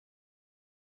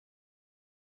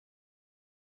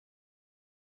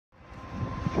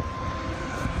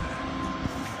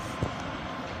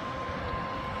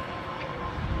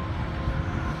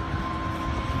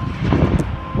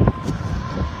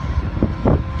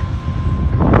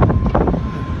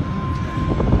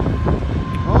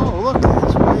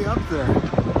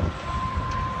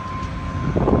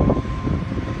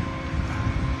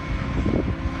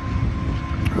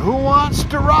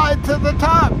the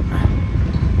top.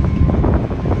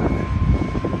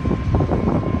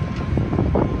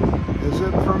 Is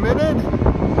it permitted?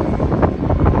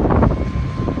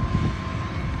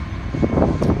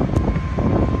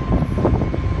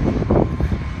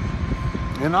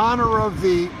 In honor of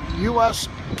the U.S.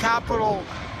 Capitol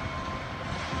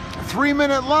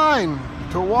 3-minute line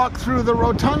to walk through the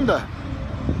rotunda.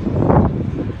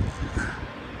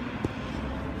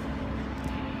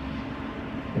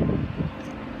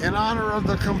 In honor of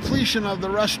the completion of the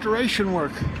restoration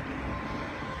work.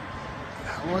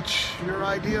 What's your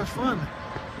idea of fun?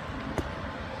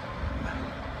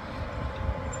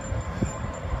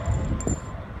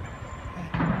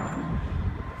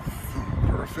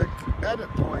 Perfect edit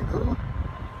point, who?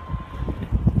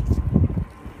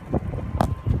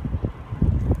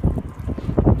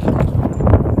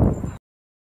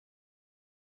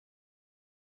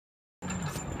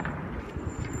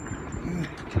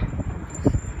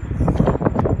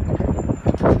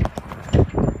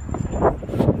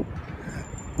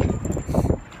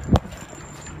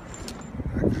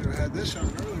 This on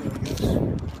earlier, I guess.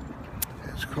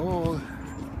 It's cold.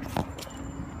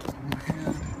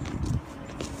 And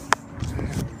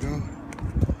there we go.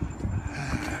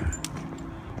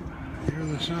 Hear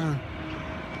the sound.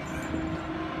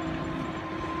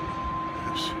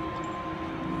 Yes.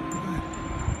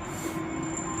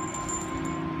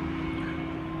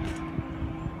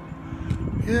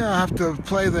 Yeah, I have to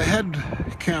play the head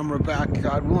camera back.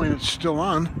 God willing, it's still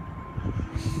on.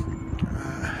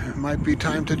 Might be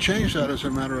time to change that, as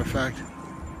a matter of fact.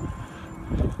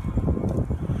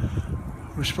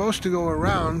 We're supposed to go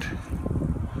around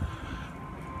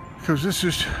because this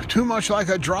is too much like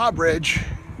a drawbridge.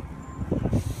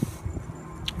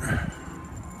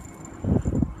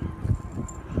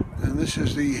 And this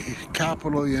is the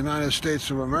capital of the United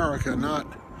States of America, not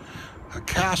a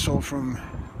castle from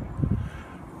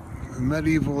the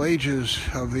medieval ages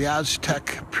of the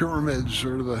Aztec pyramids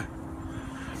or the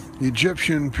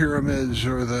Egyptian pyramids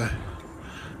or the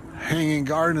Hanging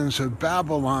Gardens of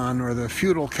Babylon or the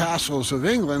feudal castles of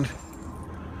England.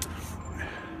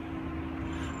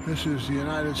 This is the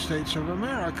United States of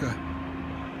America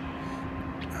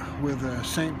with a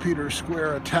St. Peter's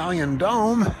Square Italian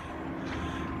dome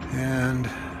and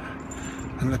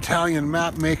an Italian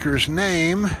map maker's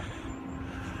name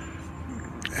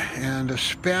and a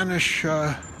Spanish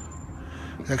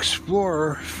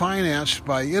explorer financed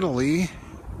by Italy.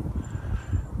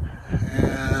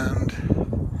 And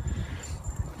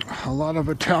a lot of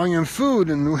Italian food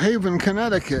in New Haven,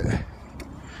 Connecticut.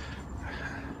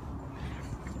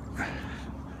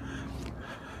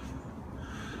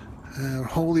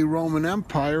 Holy Roman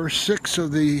Empire, 6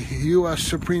 of the U.S.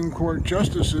 Supreme Court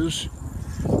justices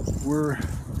were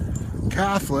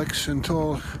Catholics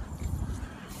until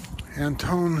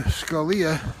Anton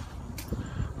Scalia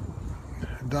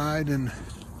died in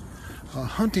a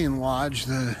hunting lodge.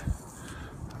 The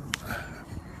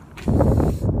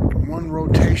one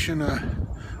rotation,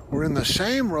 we're in the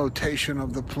same rotation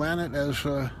of the planet as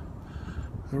the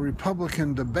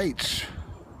Republican debates.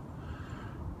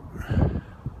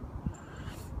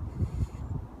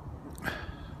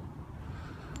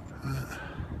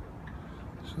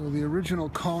 So the original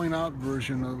calling out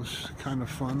version was kind of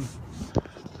fun.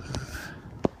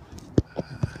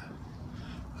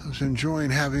 I was enjoying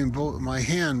having both my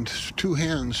hands, 2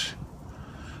 hands.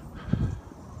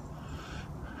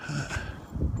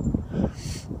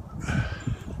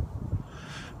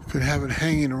 Could have it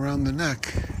hanging around the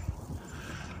neck.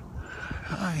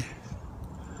 Hi.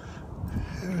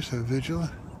 There's a vigil.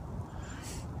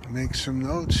 Make some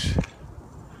notes.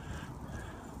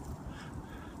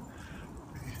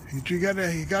 You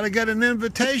gotta get an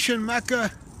invitation,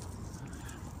 Mecca.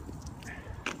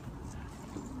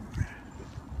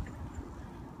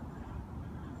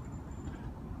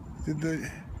 Did the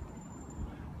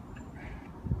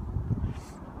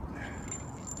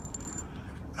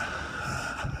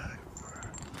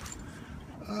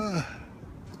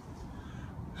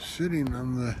sitting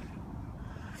on the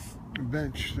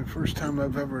bench, the first time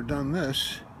I've ever done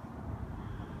this,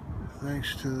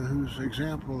 thanks to whose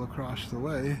example across the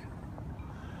way.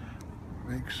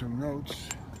 Make some notes.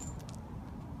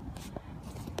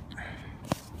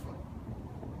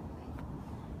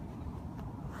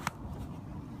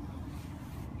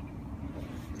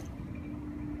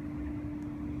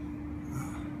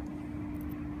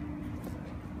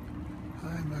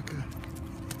 Hi, Mecca.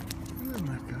 Good,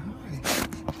 Mecca. Hi.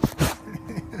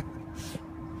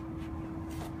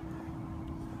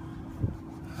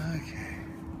 Okay.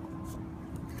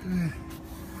 Good.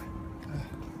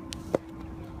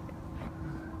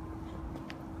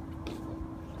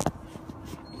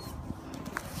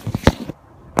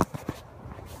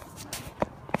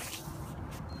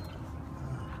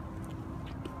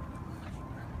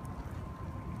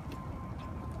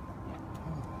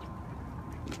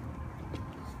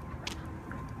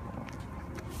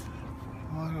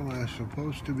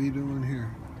 supposed to be doing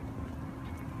here?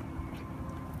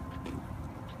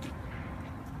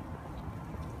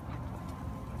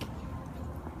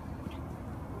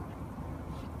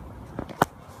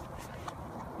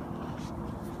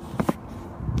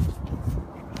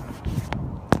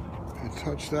 If you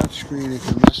touch that screen, you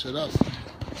can mess it up.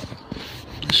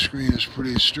 This screen is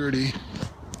pretty sturdy.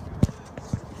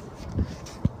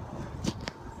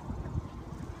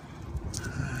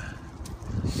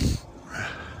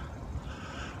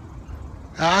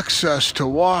 Access to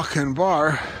walk and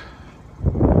bar.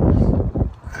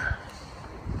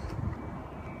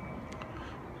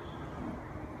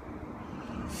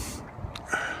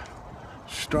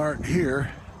 Start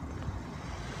here.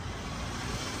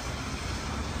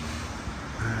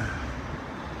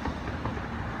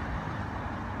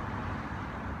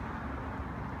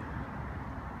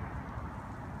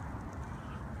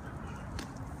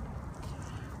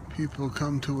 People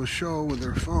come to a show with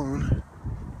their phone.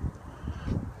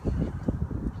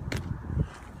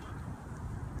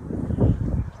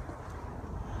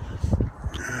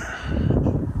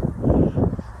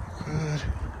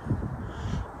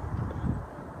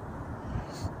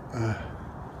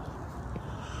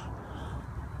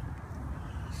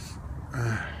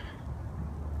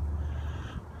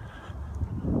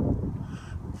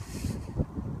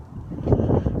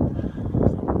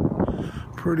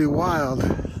 Pretty wild.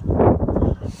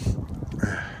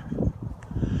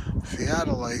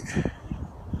 Theodolite.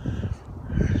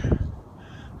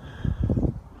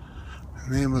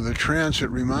 The name of the transit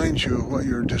reminds you of what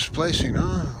you're displacing,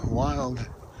 huh? Wild.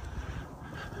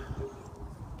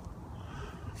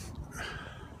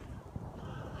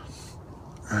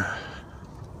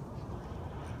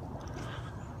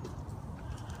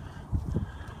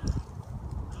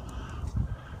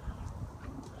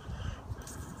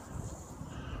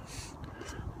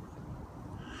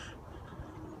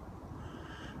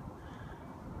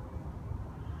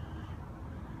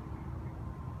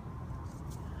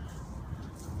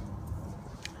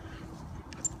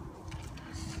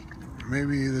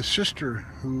 Maybe the sister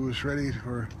who was ready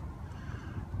for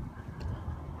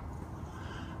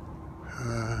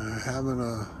having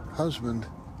a husband,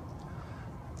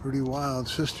 pretty wild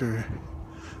sister,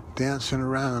 dancing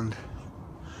around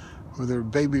with her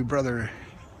baby brother.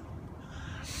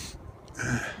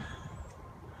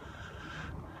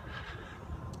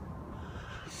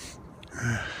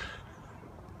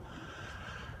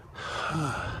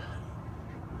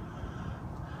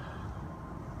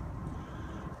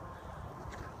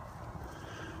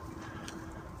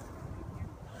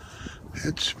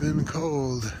 It's been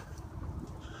cold.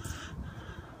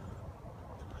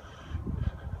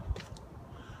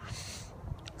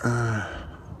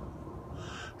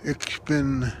 Ich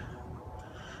bin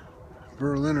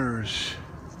Berliners.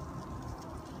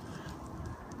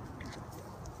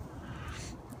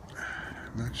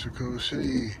 Mexico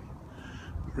City.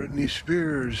 Britney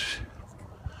Spears.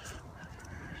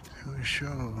 Do a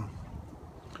show.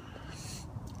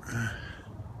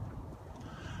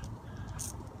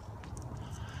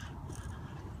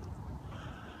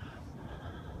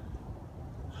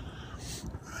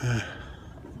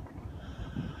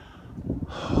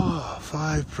 Oh,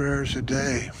 5 prayers a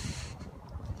day.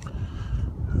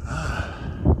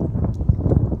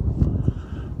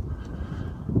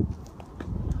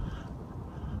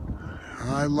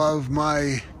 I love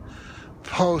my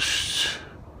posts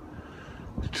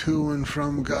to and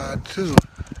from God too.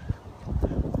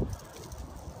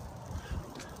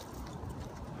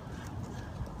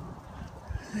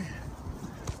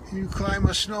 You climb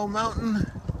a snow mountain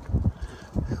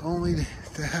only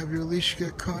to have your leash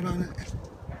get caught on it.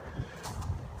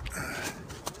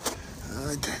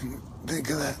 I didn't think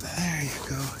of that. There you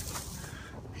go.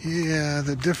 Yeah,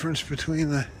 the difference between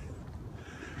the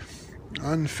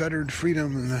unfettered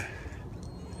freedom and the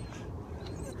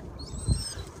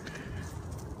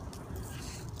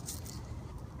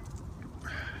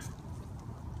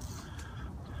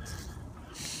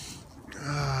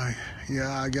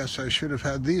yeah, I guess I should have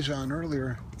had these on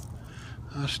earlier.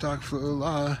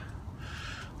 Astaghfirullah.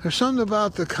 There's something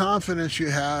about the confidence you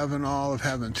have in all of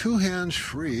having 2 hands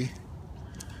free.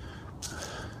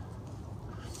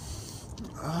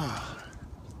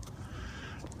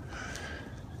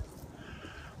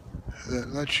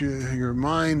 That lets you, your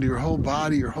mind, your whole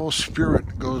body, your whole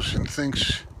spirit goes and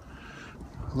thinks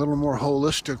a little more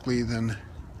holistically than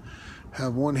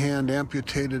have one hand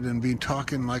amputated and be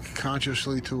talking like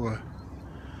consciously to a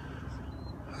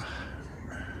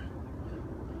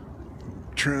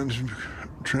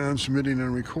transmitting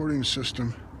and recording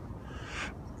system.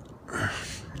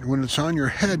 When it's on your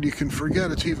head, you can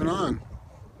forget it's even on.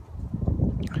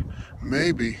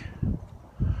 Maybe.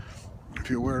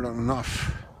 you wear it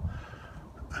enough.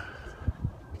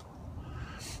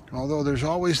 Although there's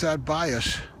always that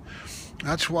bias.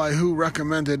 That's why WHO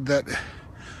recommended that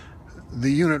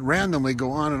the unit randomly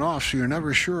go on and off, so you're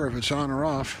never sure if it's on or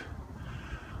off,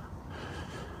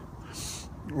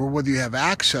 or whether you have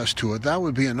access to it. That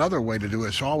would be another way to do it.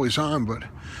 It's always on, but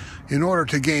in order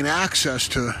to gain access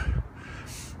to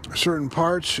certain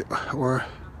parts or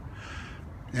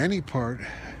any part,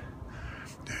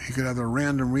 you could have a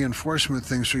random reinforcement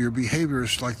thing, so your behavior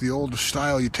is like the old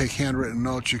style. You take handwritten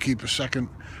notes, you keep a second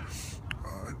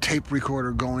tape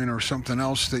recorder going or something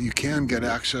else that you can get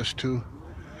access to,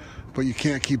 but you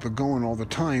can't keep it going all the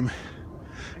time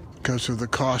because of the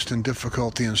cost and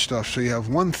difficulty and stuff. So you have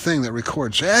one thing that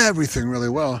records everything really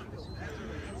well,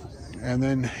 and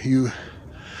then you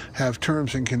have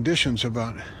terms and conditions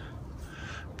about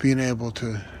being able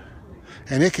to,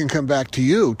 and it can come back to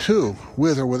you too,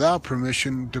 with or without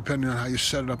permission, depending on how you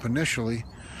set it up initially,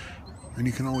 and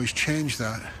you can always change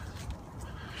that.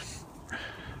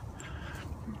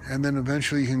 And then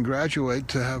eventually you can graduate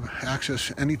to have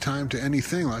access anytime to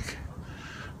anything. Like,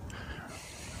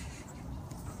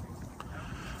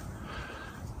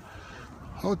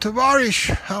 oh, Tavarish,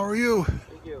 how are you?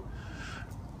 Thank you.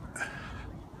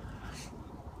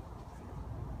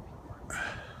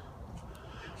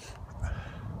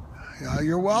 Yeah,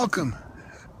 you're welcome.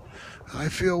 I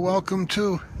feel welcome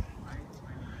too.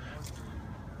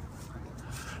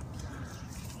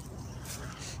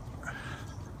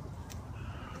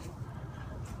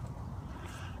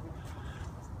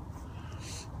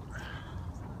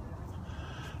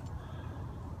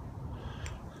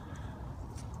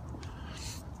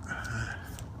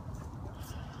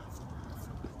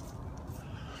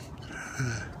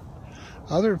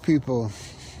 Other people,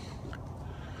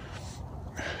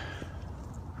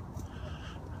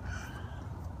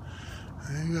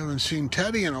 you haven't seen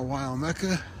Teddy in a while,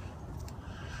 Mecca.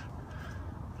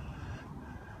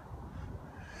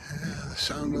 Yeah, the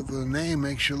sound of the name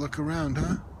makes you look around,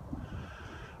 huh?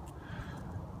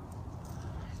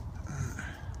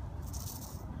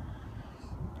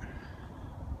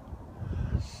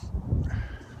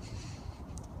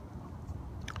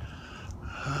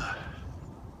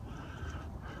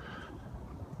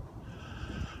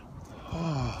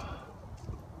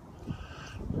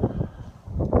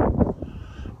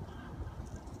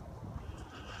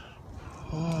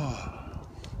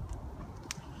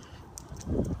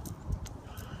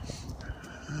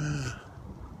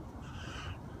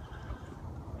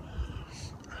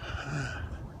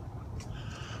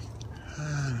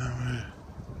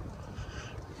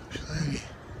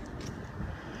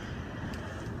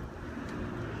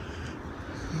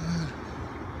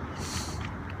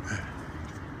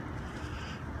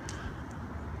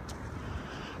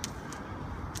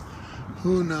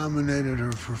 Who nominated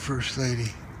her for First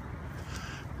Lady?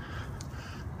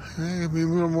 I be a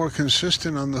little more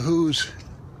consistent on the who's.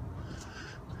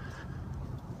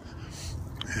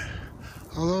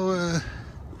 Although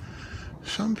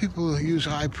some people use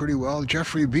I pretty well.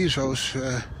 Jeffrey Bezos,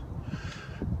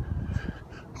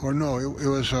 or no, it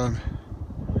was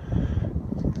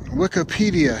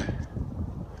Wikipedia.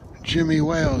 Jimmy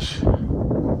Wales.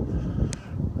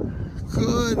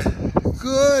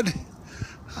 Good.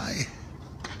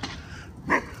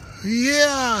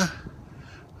 Yeah,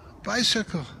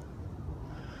 bicycle.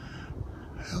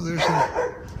 Oh, there's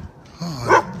a.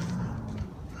 Oh,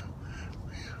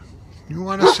 you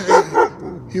want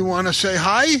to say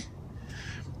hi?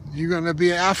 You gonna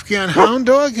be an Afghan hound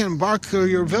dog and bark through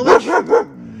your village?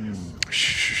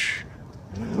 Shh.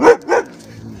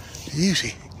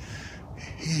 Easy.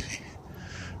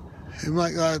 You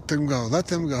might let them go. Let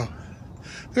them go.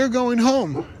 They're going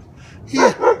home.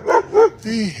 Yeah.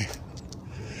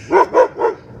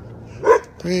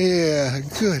 Yeah,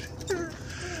 good.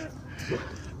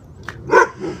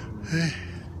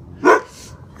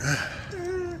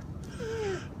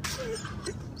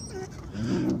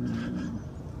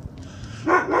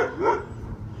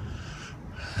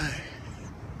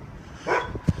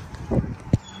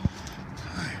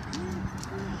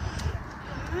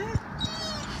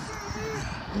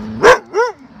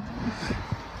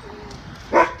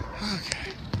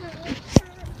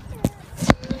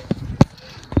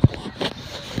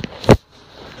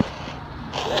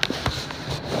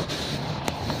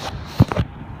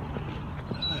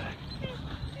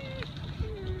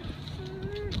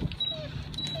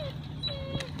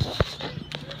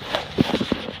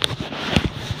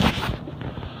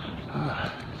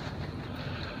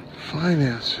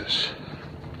 Finances.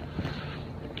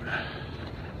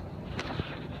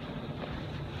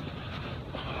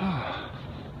 Oh,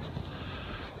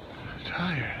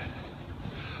 tired.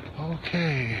 Oh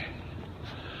Okay.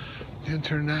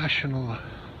 International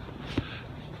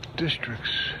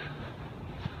districts.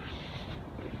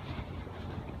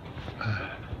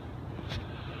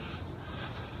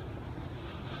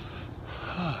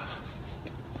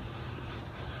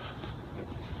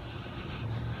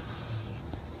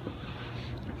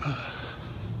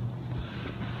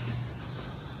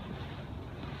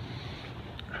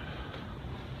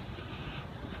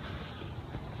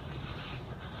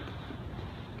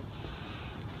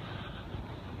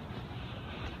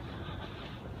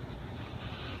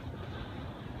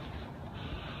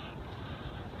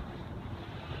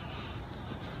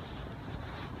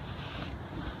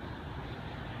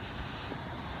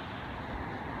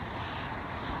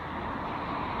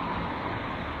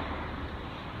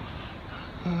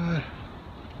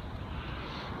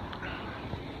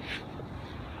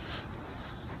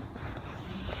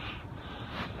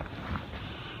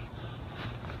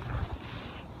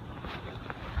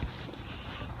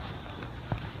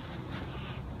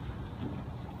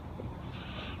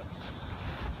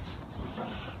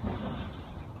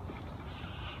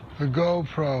 A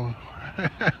GoPro.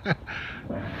 A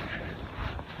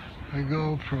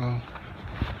GoPro.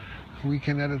 We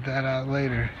can edit that out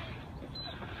later.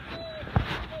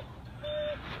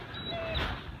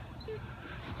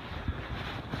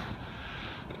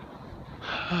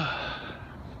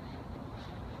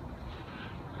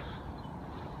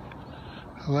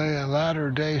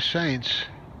 Latter-day Saints.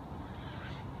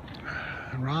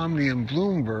 Romney and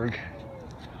Bloomberg.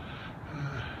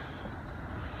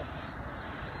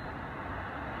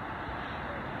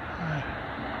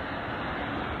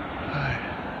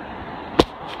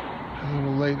 A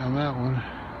little late on that one.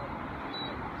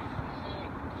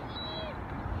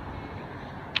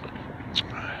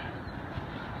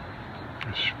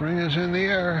 Spring is in the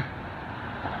air.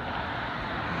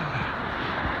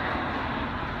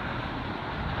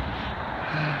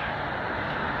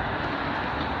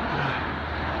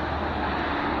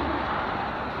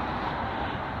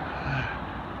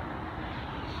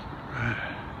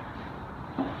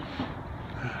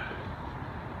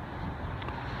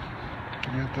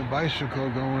 Got the bicycle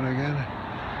going again.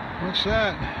 What's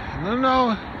that?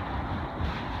 No.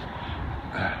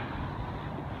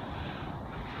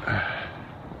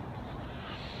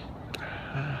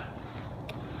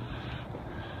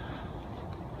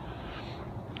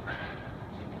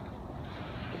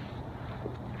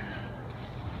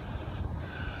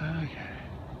 Okay.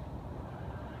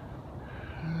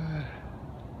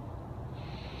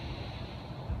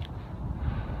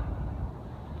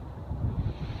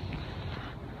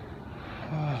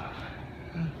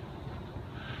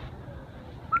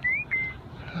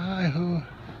 Hi, who?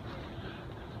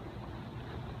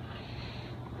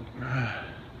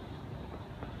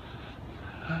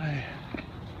 Hi.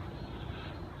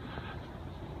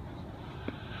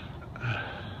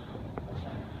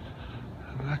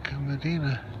 Mecca,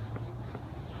 Medina.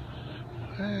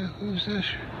 Hey, who's this?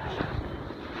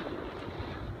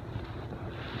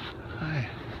 Hi.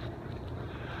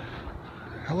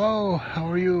 Hello, how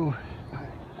are you?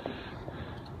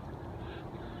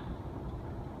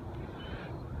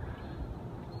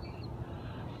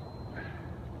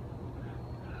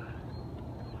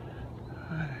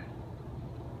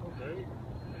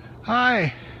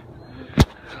 Hi.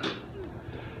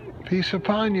 Peace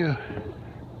upon you.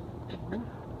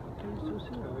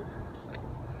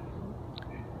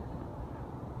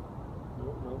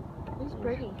 It's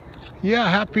pretty. Yeah,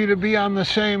 happy to be on the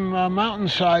same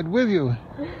mountainside with you.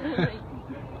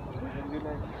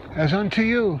 As unto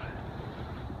you.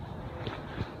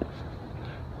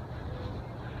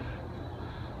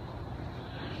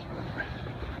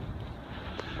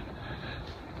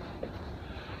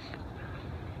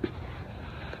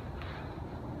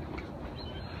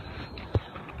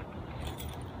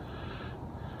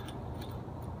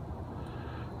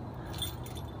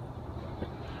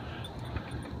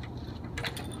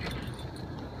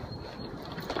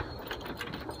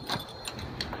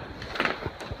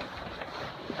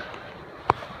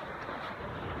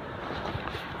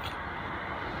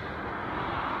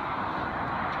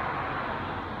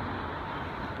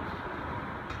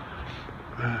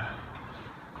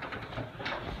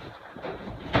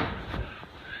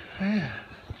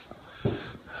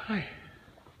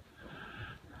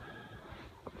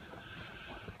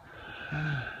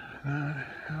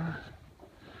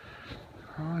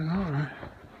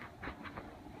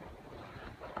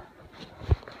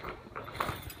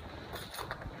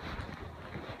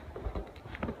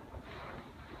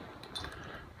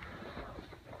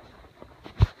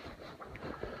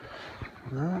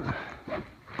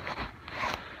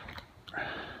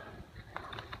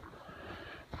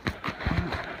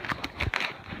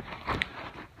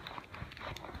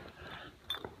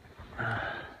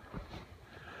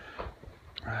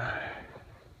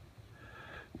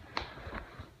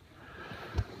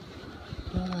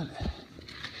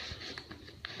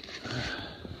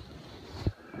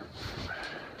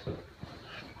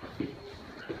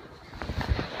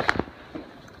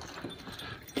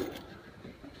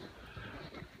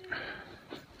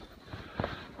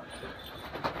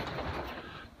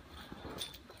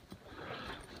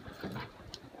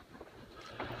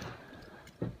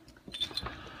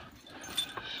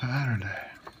 Saturday.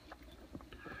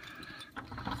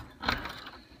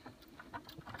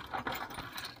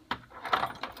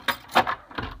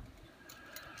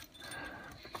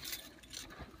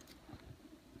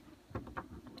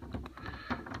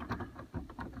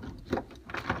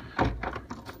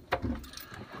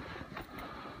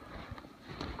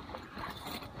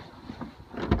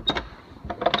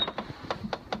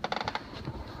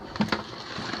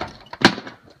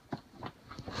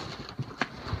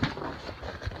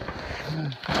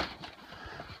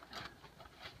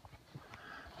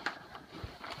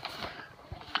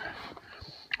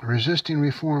 Resisting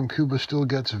reform, Cuba still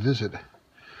gets a visit.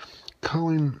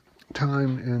 Culling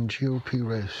time in GOP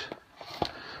race.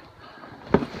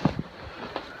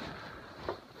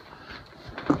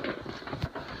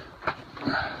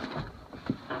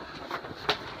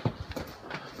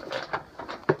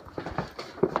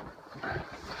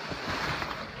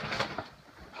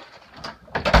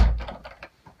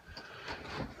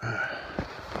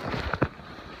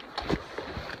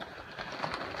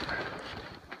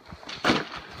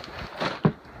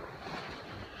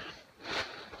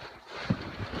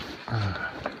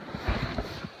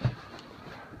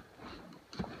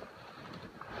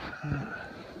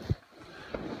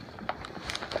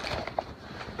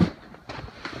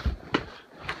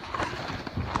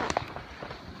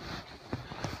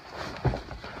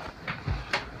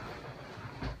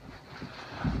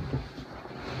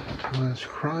 Well, it's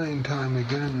crying time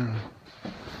again.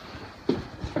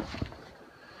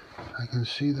 I can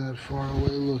see that far away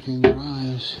look in your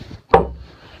eyes.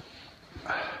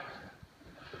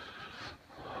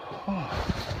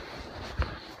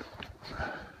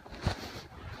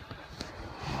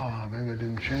 Oh, maybe I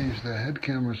didn't change the head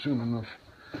camera soon enough.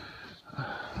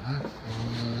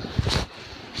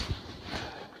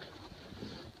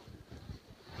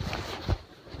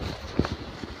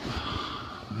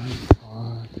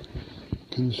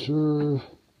 Conserve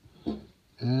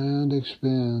and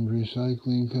expand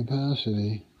recycling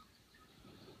capacity.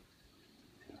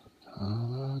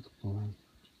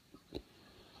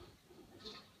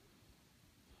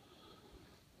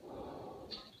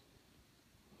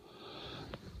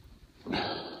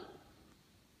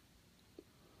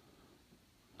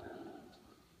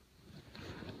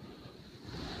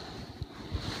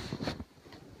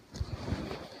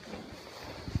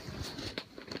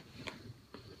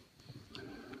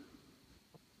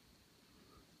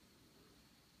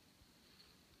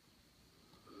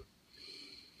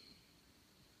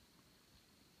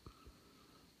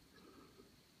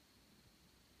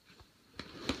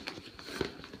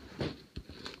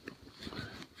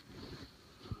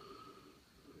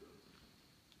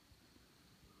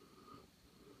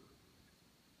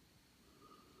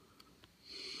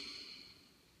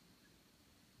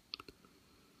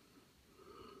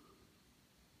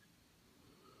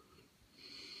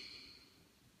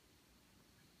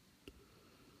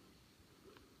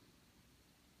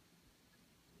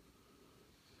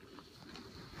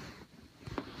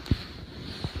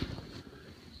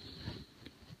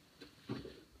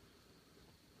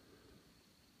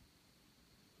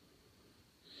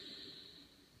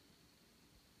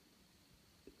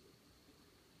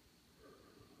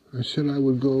 I said I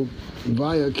would go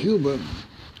via Cuba.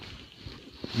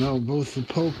 Now both the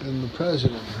Pope and the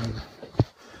President have.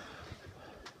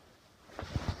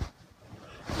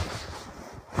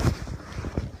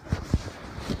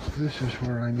 This is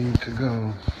where I need to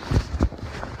go.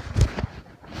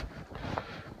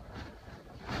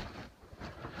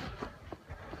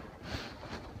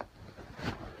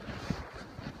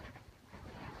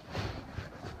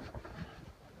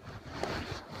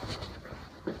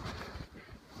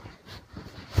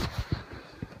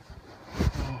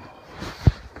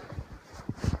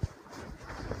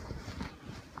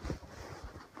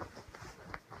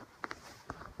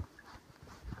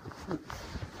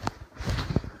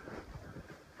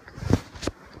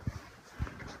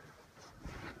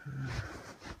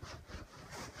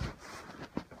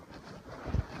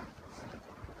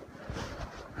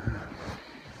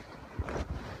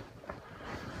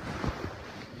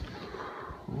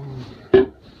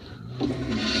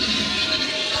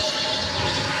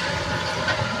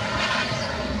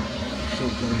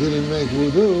 I didn't make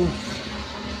voodoo.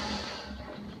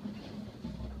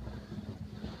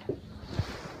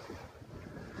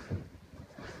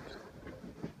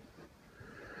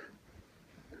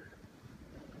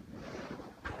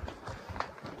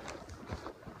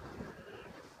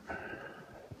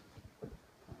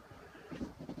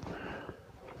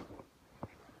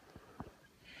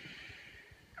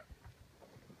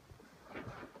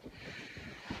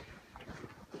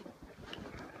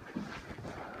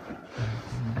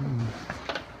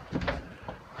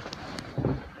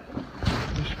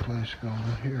 juice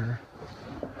going here.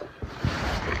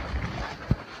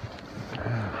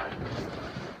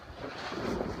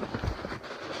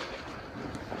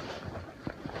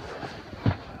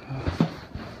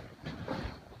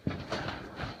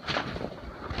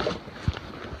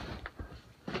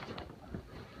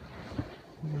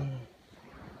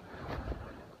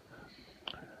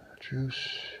 Juice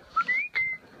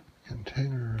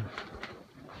container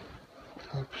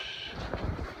cups.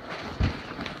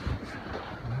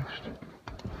 Next,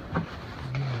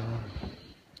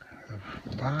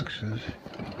 have boxes.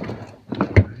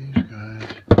 These guys.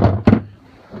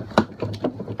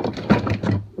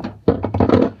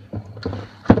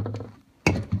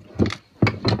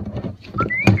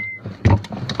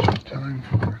 It's time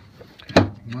for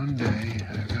Monday.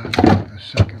 I got the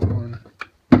second one.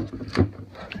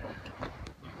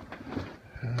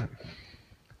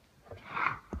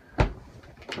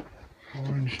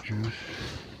 Orange juice.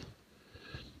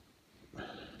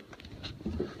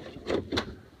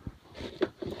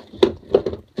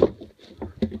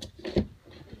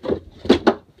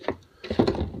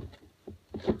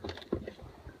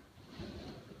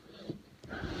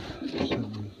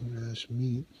 This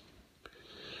meat.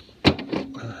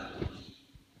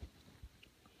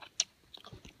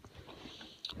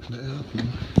 The apple.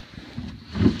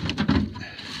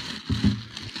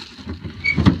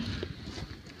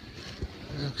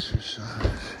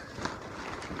 Exercise.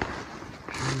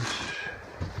 Juice.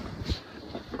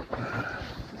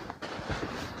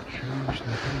 Change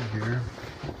the headgear.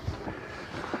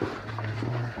 I'm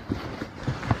more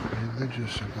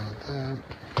religious about that.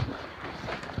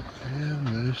 And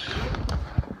this.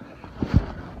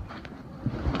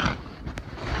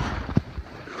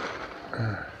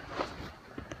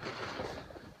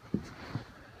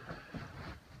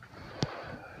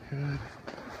 Good.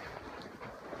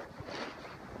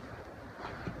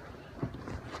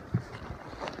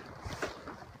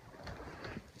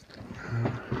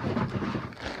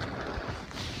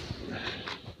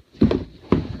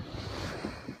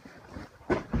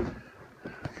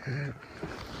 Okay.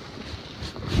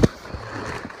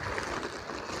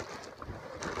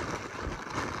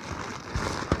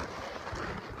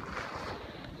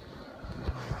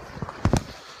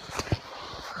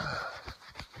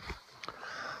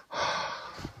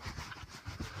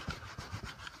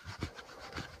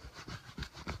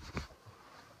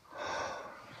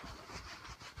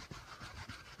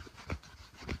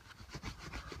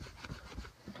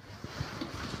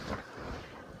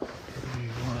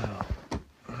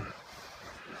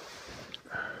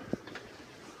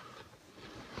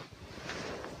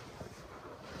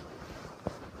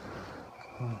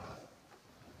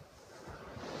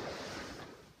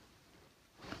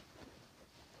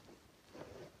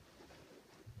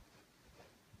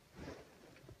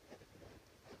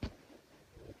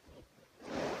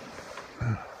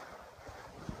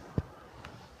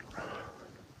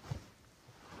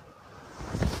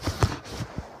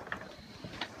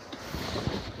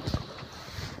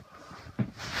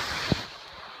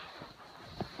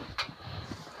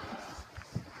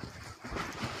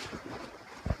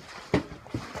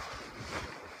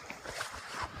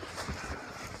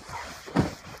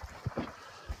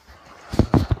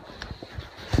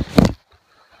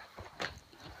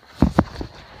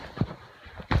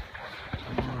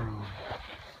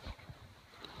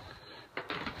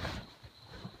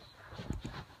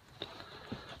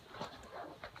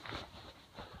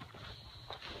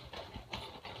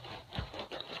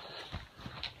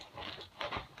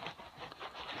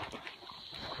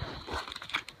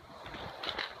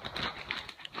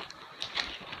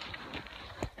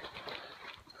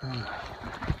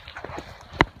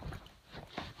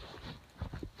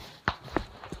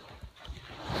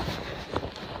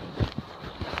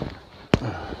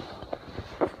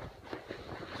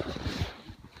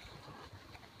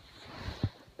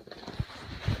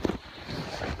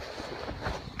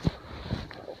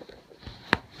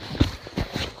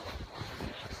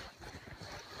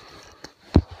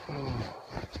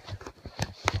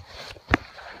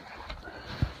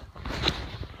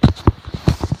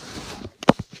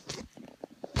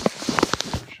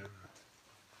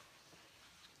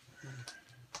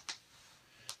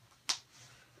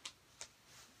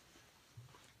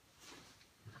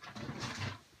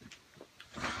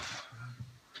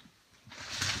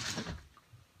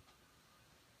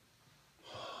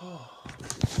 Wow.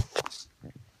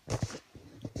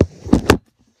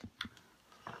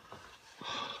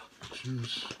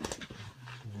 Juice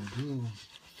will do.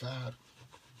 Fat.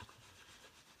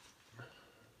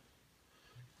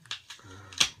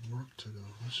 Work to do.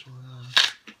 This one out.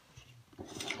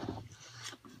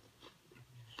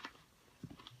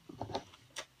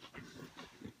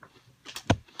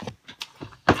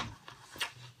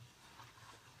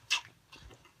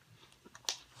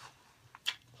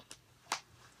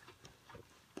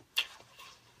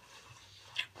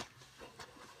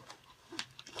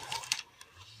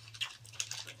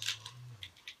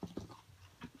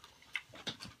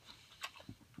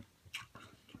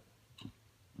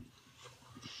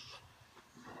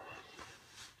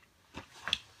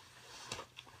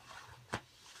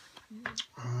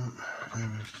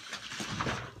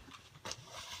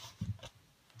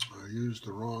 used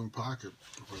the wrong pocket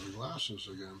for the glasses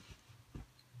again.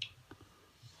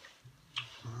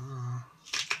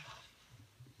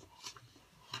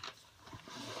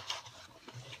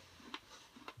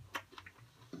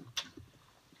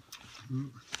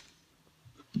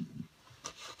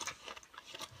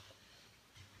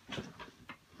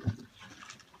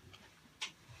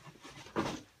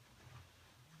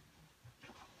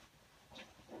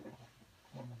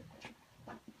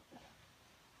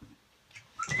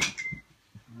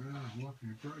 Yeah,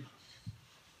 looking great.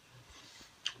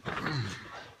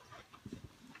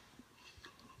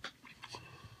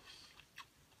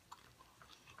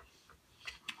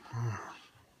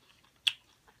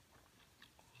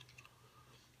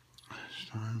 It's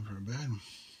time for bed.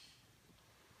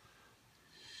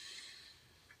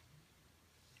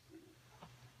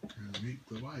 To meet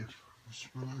the life this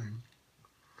morning.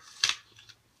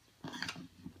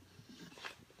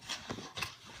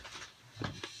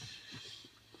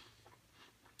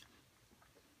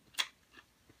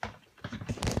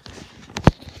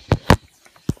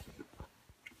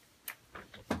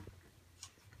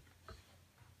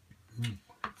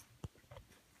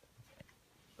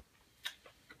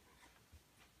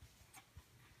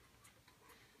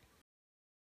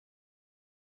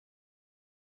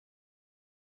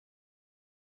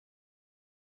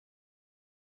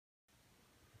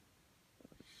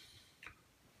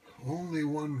 Only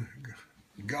one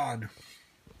God.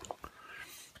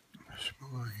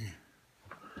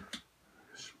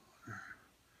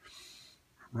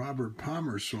 Robert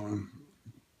Palmer song,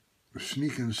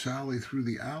 Sneaking Sally Through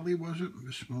the Alley, was it?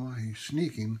 Bismillah,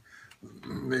 sneaking.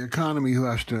 The economy who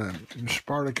has to,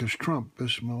 Spartacus Trump,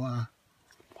 Bismillah.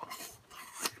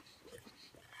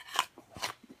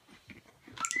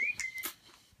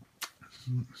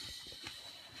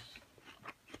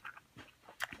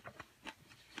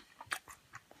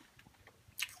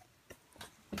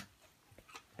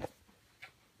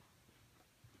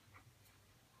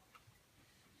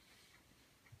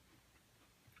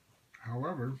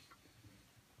 However,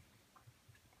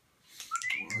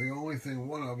 the only thing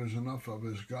one of is enough of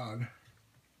is God.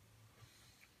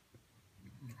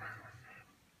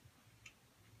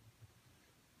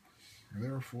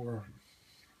 Therefore,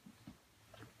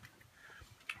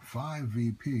 5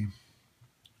 VP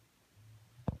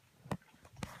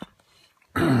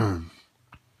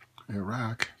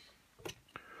Iraq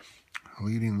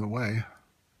leading the way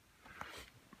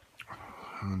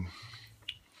on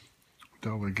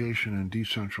delegation and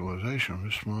decentralization.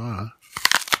 Bismillah.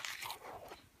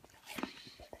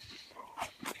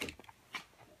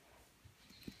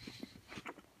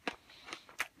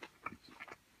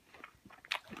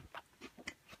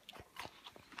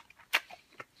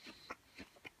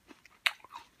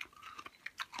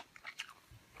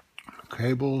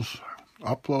 Cables,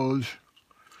 uploads,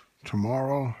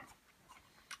 tomorrow,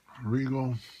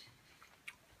 Regal.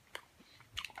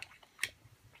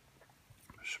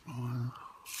 Bismillah.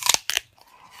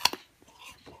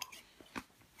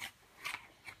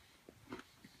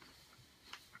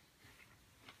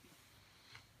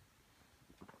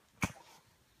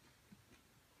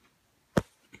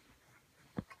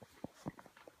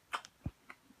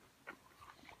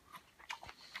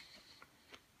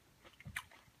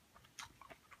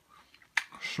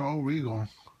 So Regal,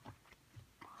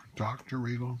 Dr.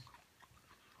 Regal,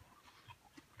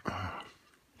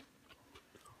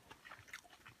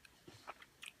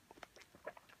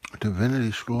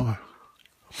 Divinity School,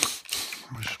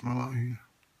 Bismillah.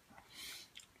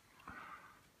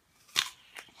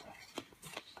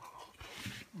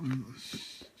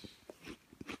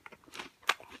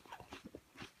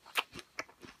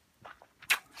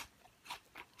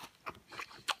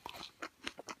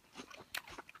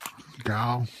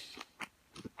 Gal,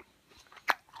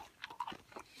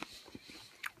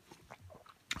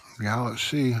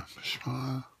 Galaxy,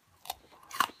 Bismillah.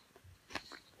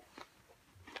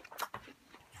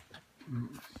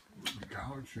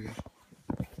 Galaxy.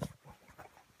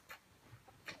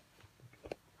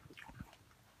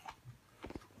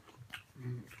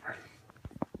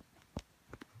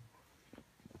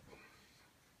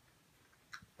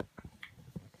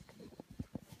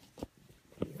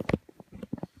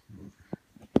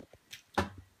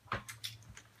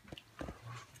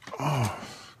 Oh,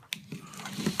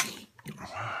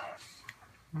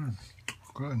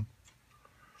 good.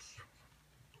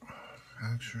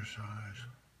 Exercise.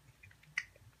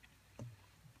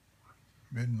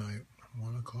 Midnight,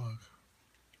 1 o'clock.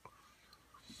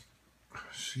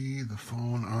 See the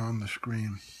phone on the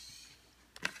screen.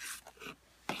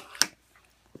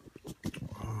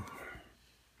 Oh.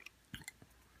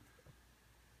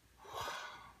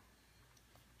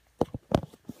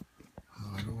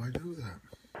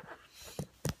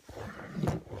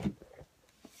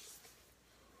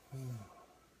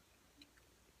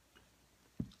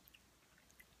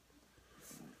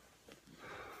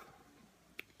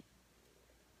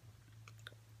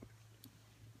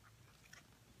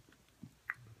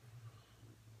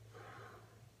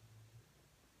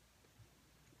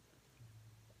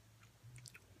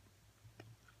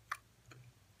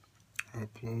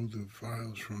 upload the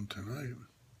files from tonight.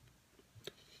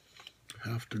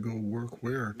 Have to go work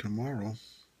where tomorrow?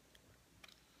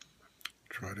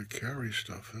 Try to carry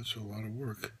stuff. That's a lot of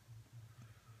work.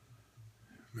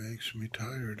 Makes me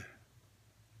tired.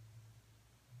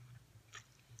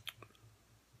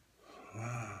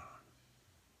 Wow.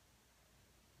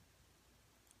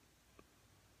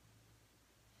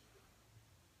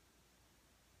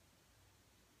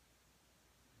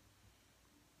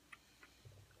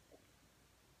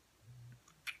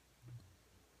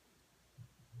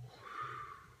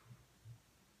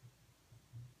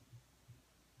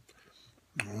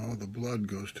 All the blood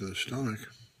goes to the stomach.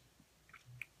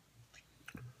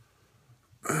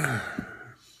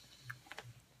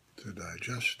 To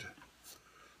digest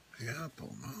the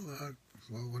apple.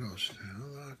 Well, what else?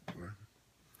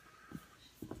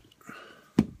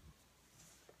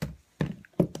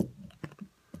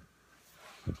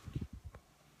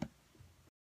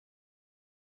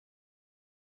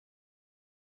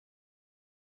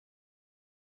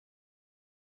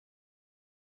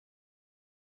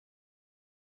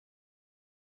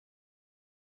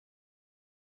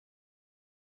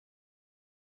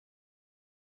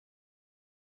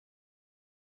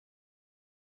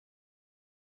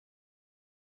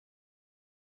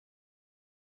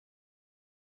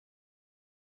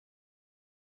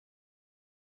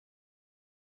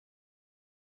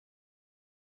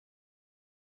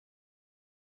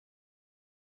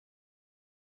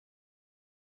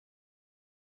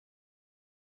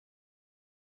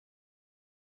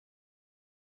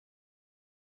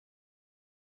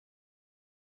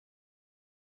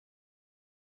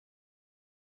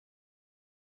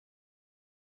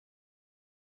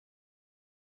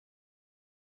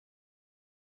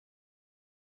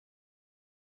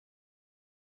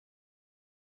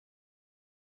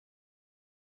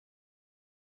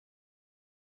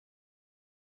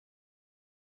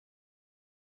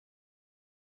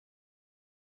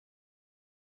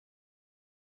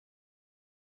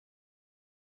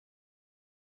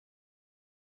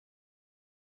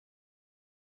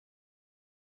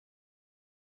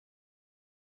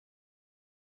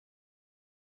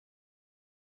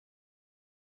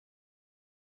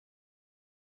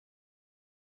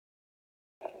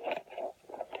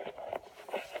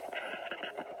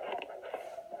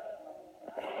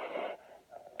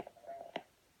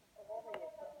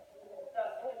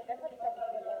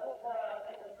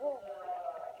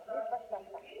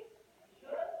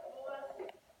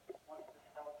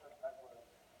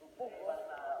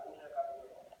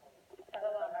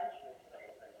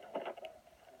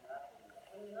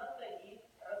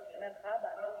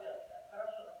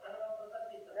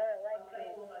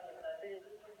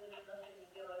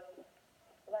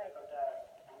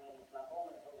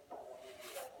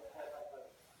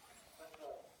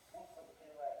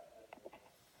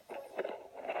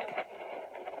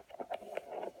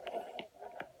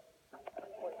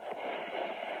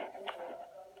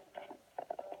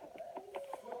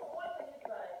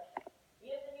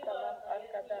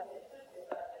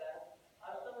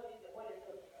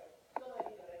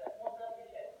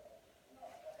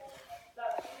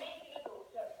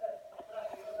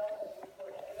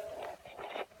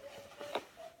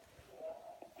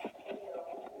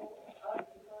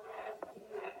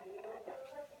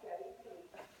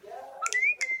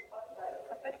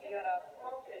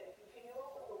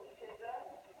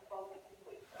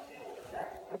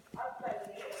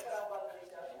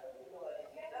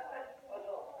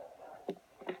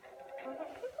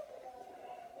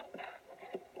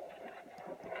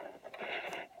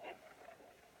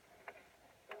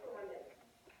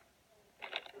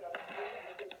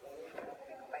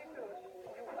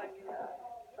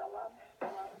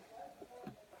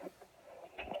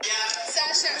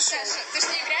 Саша, ты же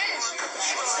не играешь?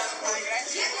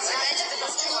 Опять это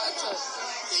тот чувак.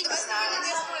 Я не знаю.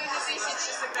 2500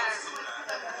 сыграю.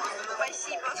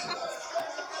 Спасибо.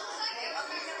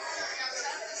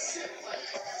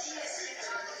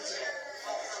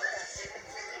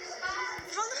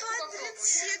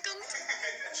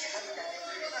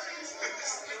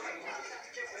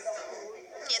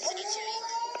 Нет зрителей.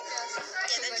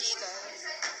 Нет, один.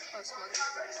 Посмотрим.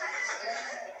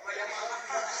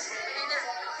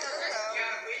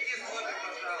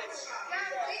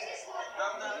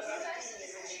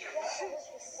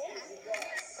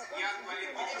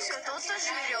 Все, тут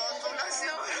тоже миллион, у нас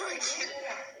на уроке.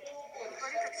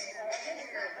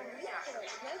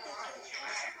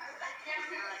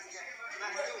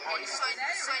 Ой,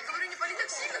 Сонь, говорю, не пали так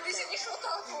сильно, ты сидишь вот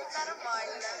так вот,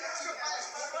 нормально.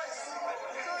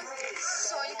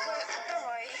 Сонька,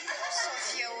 давай,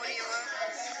 Софья Орьева.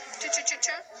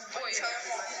 Че? Ой,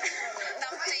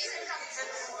 там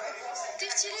ты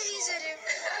в телевизоре.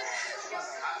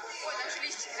 Ой, там же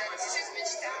листик, да, чуть-чуть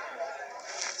мечта.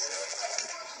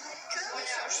 Ой,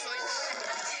 что это?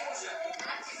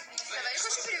 Давай, я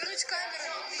хочу перевернуть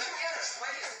камеру.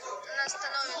 Она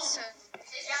становится.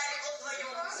 Где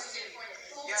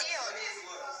он?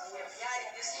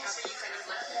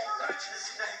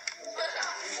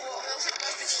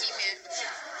 Может быть химия.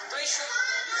 Что?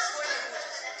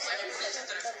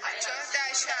 Да,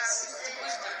 сейчас.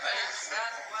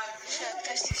 Сейчас,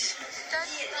 подождите. Да,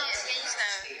 нет, я не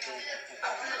знаю.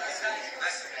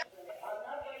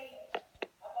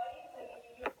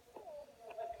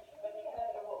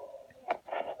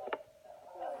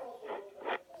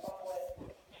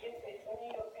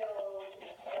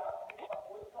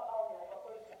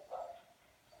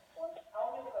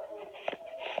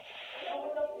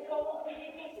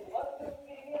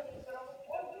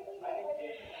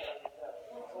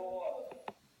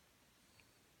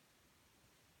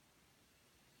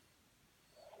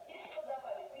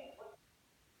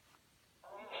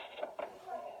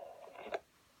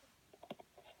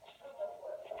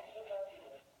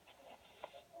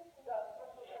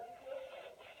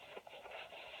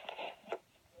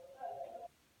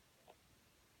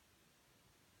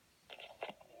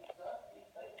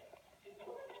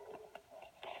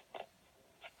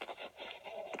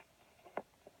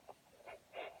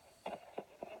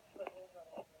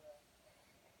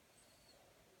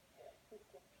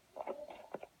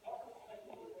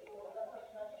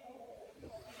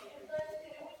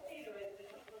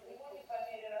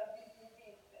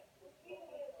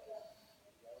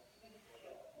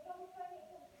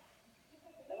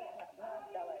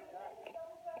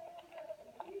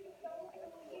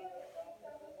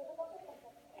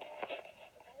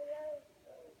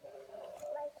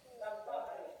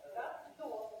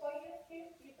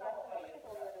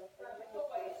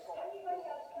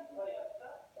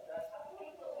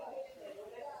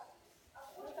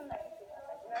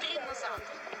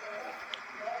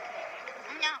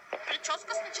 У меня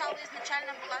прическа сначала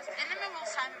изначально была с длинными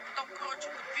волосами, потом, короче,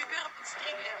 как Бибера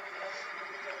подстригли.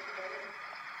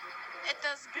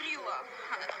 Это сбрила.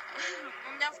 У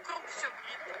меня в круг все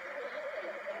брито.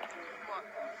 Вот.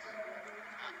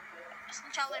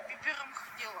 Сначала я Бибером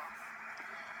ходила.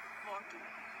 Вот.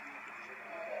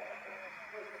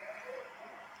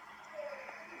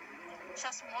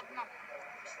 Сейчас модно,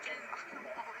 стильно,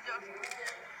 молодежно.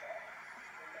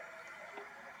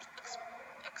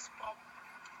 Экспром.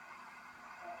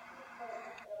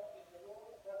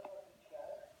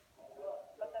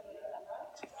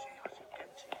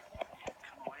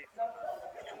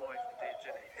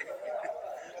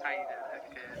 How you doing?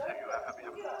 Good. Hope you are happy.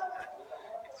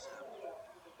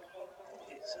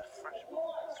 It's a fresh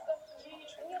morning. It's not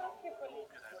too cold.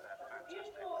 Good over there.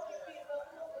 Fantastic.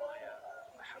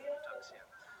 I haven't had ducks yet,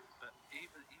 but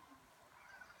even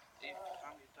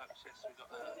family ducks. Yes, we got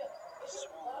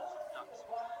swans and ducks.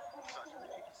 But I don't know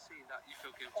if you can see that. You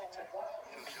feel guilty too.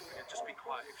 Just be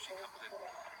quiet if she comes in.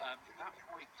 That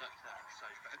white duck there. So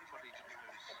for anybody who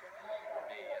knows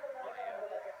me and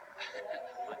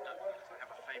my duck birds, I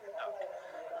have a favourite duck over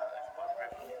by the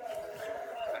river.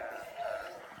 And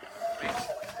really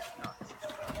nuts. He's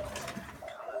got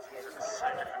colours. He's so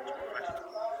different to all the rest of them.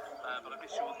 But I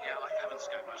miss you all. Yeah, I like having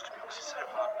scope-most to be honest. It's so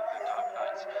hard with the dark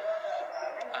nights.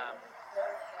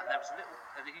 And there was a little,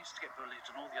 and he used to get bullied,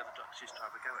 and all the other ducks used to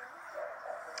have a go at him.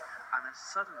 And then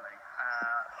suddenly,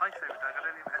 my favourite duck, I'd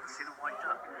only ever seen a white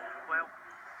duck. Well,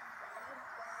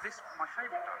 my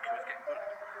favourite duck who was getting bullied,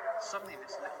 suddenly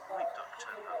this little white duck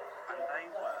turned up, and they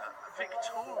were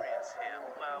victorious here.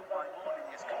 Well, my morning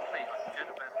is complete. I can go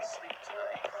to bed and sleep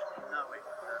today, knowing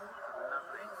that the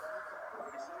lovely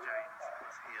Mrs. James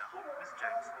is here.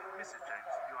 Mrs. James,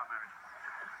 you are married.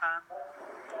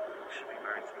 Should be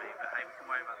married to me, but hey, we can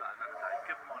worry about that another day.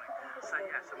 Good morning.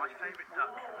 So my favourite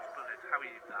duck who was bullied, how are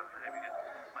you, Dan? Here we go.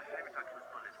 My favourite duck who was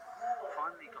bullied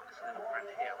finally got this little friend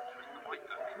here, which was the white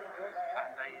duck,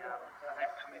 and they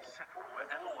become inseparable.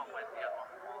 Wherever one went, the other one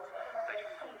was. They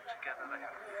fought together, they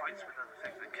had fights with other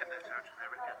things, they kept their territory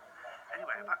never again.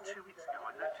 Anyway, about 2 weeks ago,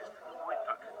 I noticed that the white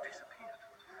duck had disappeared.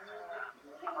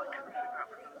 And I couldn't figure out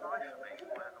for the life of me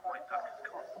where the white duck had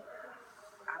gone.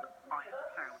 And I had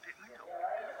found it little,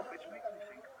 which makes me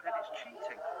think that it's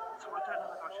cheating. So I don't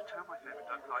know if I should tell my favourite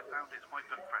duck that I found its white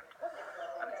duck friend,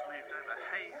 and it's moved over.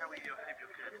 Hey, how are you? I hope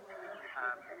you're good.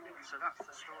 So that's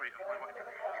the story of my white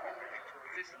duck.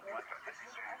 This is white duck, this is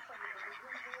Swan. So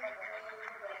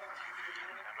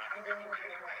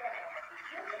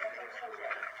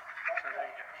there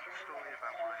you go, the story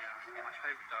about my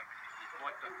favourite duck.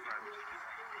 white duck friend.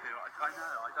 Who I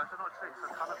know, I don't know what to say,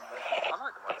 because I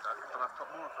like the white duck, but I've got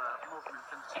more of an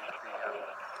affinity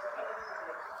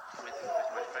with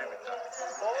my favourite duck.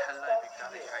 Hello, Big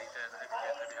Daddy, how you doing? Hope you're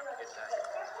good, hope you're having a good day.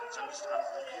 So I'm just about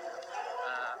to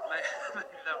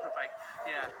maybe they'll have a break.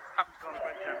 Yeah, haven't gone a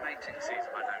break during mating season,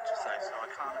 I noticed, so I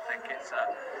kind of think it's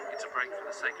a break for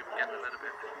the sake of getting a little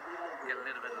bit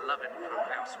of loving from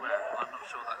elsewhere. I'm not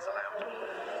sure that's allowed.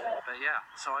 But yeah,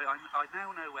 so I now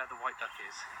know where the white duck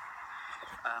is.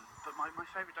 But my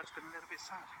favourite duck's been a little bit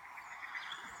sad.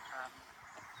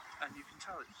 And you can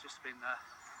tell it's just been a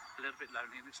little bit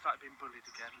lonely, and it started being bullied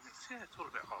again, and it's all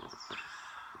a bit horrible.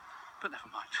 But never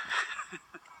mind.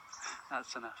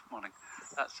 That's enough. Morning.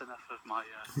 That's enough of my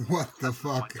What the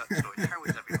fuck? my duck story. How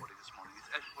is everybody this morning? Is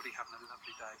everybody having a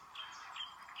lovely day?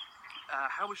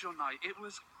 How was your night? It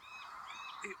was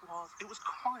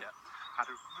quiet. Had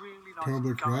a really nice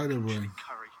Public right of way. garlic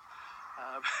curry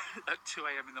at 2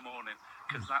 a.m. in the morning,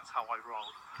 because that's how I roll.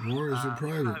 Or is it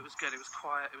private? No, it was good. It was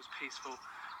quiet. It was peaceful.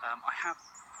 I have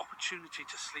opportunity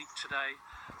to sleep today,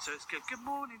 so it's good. Good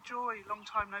morning, Joy. Long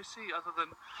time no see, other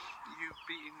than you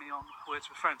beating me on Words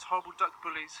with Friends. Horrible duck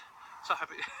bullies. So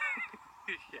happy.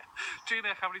 Yeah. Do you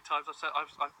know how many times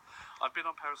I've been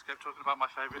on Periscope talking about my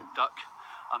favourite duck?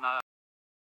 And